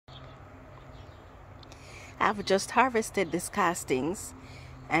I've just harvested these castings,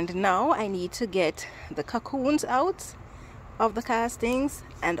 and now I need to get the cocoons out of the castings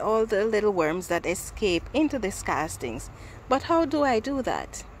and all the little worms that escape into these castings. But how do I do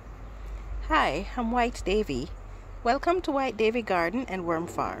that? Hi, I'm White Davy. Welcome to White Davy Garden and Worm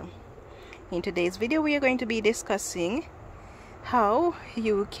Farm. In today's video we are going to be discussing how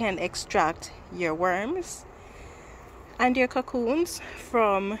you can extract your worms and your cocoons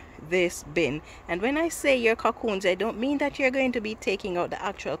from this bin. And when I say your cocoons, I don't mean that you're going to be taking out the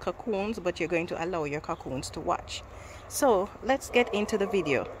actual cocoons, but you're going to allow your cocoons to watch. So let's get into the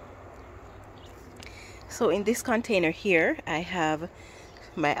video. So in this container here I have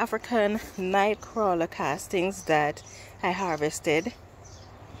my African nightcrawler castings that I harvested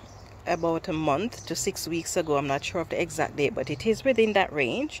about a month to 6 weeks ago. I'm not sure of the exact date, but it is within that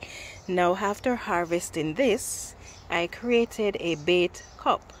range. Now after harvesting this, I created a bait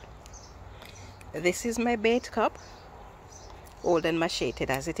cup. This is my bait cup, old and macheted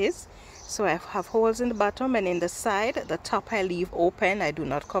as it is. So I have holes in the bottom and in the side. The top I leave open. I do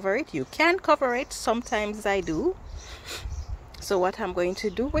not cover it. You can cover it, sometimes I do. So what I'm going to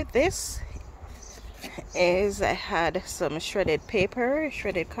do with this is I had some shredded paper,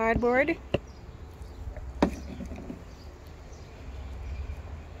 shredded cardboard,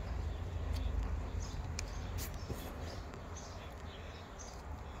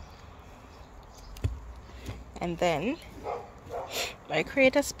 and then I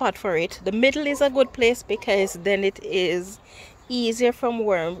create a spot for it. The middle is a good place because then it is easier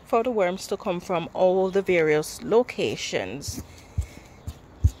for the worms to come from all the various locations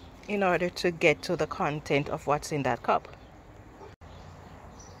in order to get to the content of what's in that cup.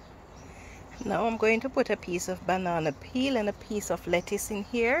 Now I'm going to put a piece of banana peel and a piece of lettuce in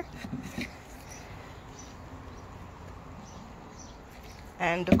here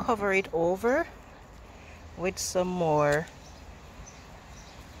and cover it over with some more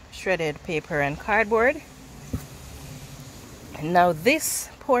shredded paper and cardboard. Now this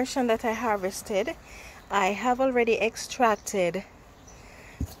portion that I harvested, I have already extracted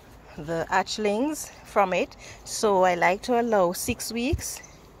the hatchlings from it, so I like to allow 6 weeks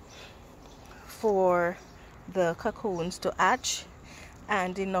for the cocoons to hatch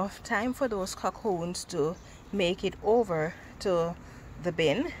and enough time for those cocoons to make it over to the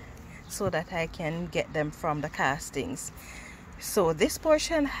bin so that I can get them from the castings. So this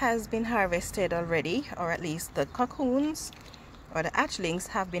portion has been harvested already, or at least the cocoons or the hatchlings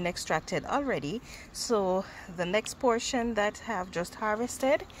have been extracted already. So the next portion that I have just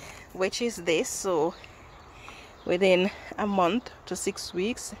harvested, which is this, so within a month to 6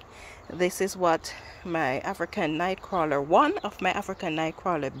 weeks, this is what my African nightcrawler, one of my African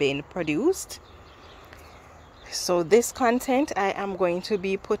nightcrawler bin produced. So this content I am going to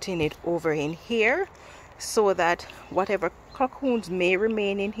be putting it over in here so that whatever cocoons may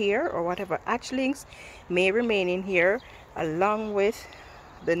remain in here or whatever hatchlings may remain in here, along with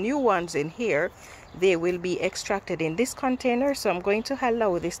the new ones in here, they will be extracted in this container. So I'm going to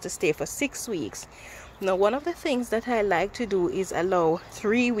allow this to stay for 6 weeks. Now one of the things that I like to do is allow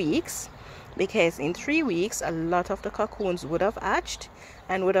 3 weeks, because in 3 weeks a lot of the cocoons would have hatched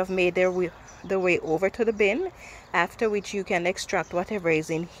and would have made their way over to the bin, after which you can extract whatever is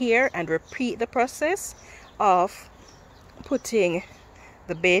in here and repeat the process of putting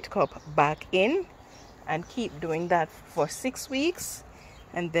the bait cup back in, and keep doing that for 6 weeks,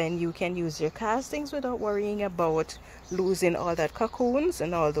 and then you can use your castings without worrying about losing all that cocoons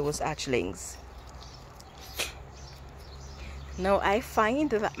and all those hatchlings. Now I find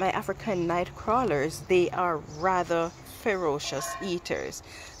that my African night crawlers, they are rather ferocious eaters.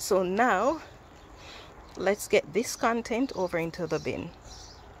 So now let's get this content over into the bin.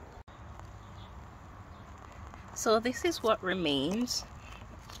 So this is what remains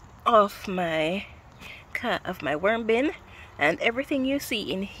of my worm bin, and everything you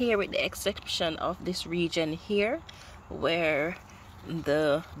see in here, with the exception of this region here where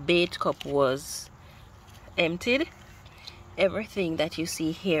the bait cup was emptied, everything that you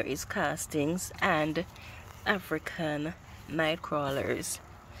see here is castings and African night crawlers.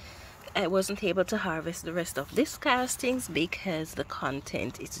 I wasn't able to harvest the rest of this castings because the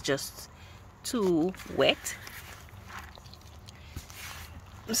content is just too wet.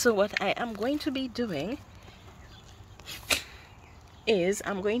 So what I am going to be doing is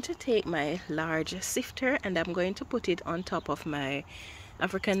I'm going to take my large sifter and I'm going to put it on top of my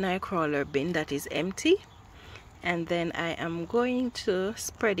African nightcrawler bin that is empty, and then I am going to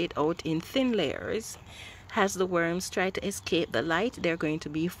spread it out in thin layers. As the worms try to escape the light, they're going to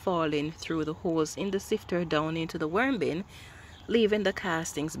be falling through the holes in the sifter down into the worm bin, leaving the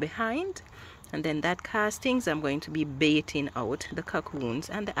castings behind. and then that castings I'm going to be baiting out the cocoons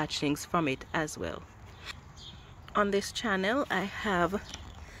and the hatchlings from it as well. On this channel I have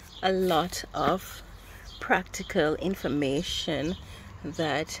a lot of practical information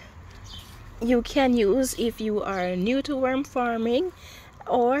that you can use if you are new to worm farming,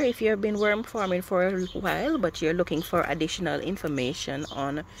 or if you've been worm farming for a while but you're looking for additional information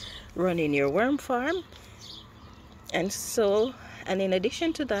on running your worm farm. And in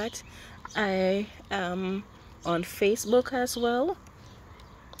addition to that, I am on Facebook as well,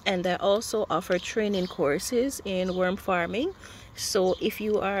 and I also offer training courses in worm farming. So if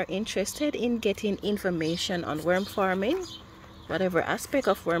you are interested in getting information on worm farming, whatever aspect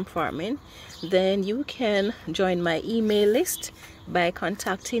of worm farming, then you can join my email list by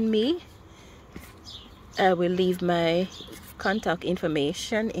contacting me. I will leave my contact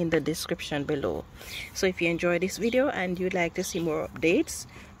information in the description below. So if you enjoyed this video and you'd like to see more updates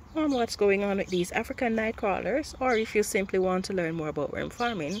on what's going on with these African night crawlers, or if you simply want to learn more about worm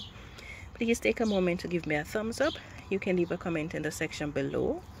farming, please take a moment to give me a thumbs up. You can leave a comment in the section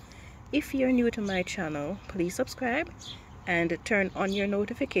below. If you're new to my channel, please subscribe and turn on your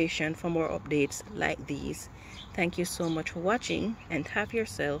notification for more updates like these. Thank you so much for watching, and have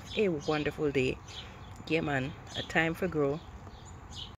yourself a wonderful day. Yeah man, a time for grow.